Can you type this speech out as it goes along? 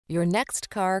Your next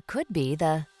car could be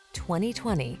the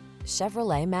 2020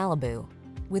 Chevrolet Malibu.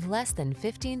 With less than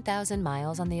 15,000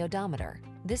 miles on the odometer,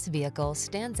 this vehicle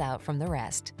stands out from the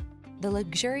rest. The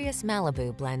luxurious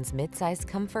Malibu blends midsize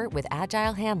comfort with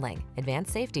agile handling,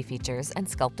 advanced safety features, and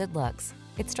sculpted looks.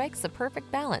 It strikes the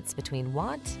perfect balance between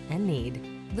want and need.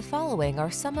 The following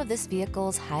are some of this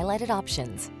vehicle's highlighted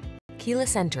options: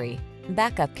 keyless entry,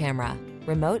 backup camera,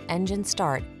 remote engine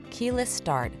start, keyless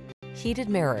start, heated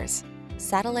mirrors,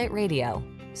 satellite radio,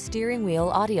 steering wheel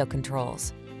audio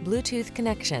controls, Bluetooth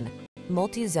connection,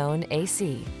 multi-zone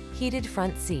AC, heated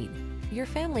front seat. Your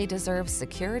family deserves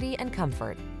security and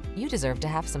comfort. You deserve to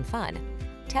have some fun.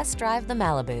 Test drive the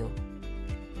Malibu.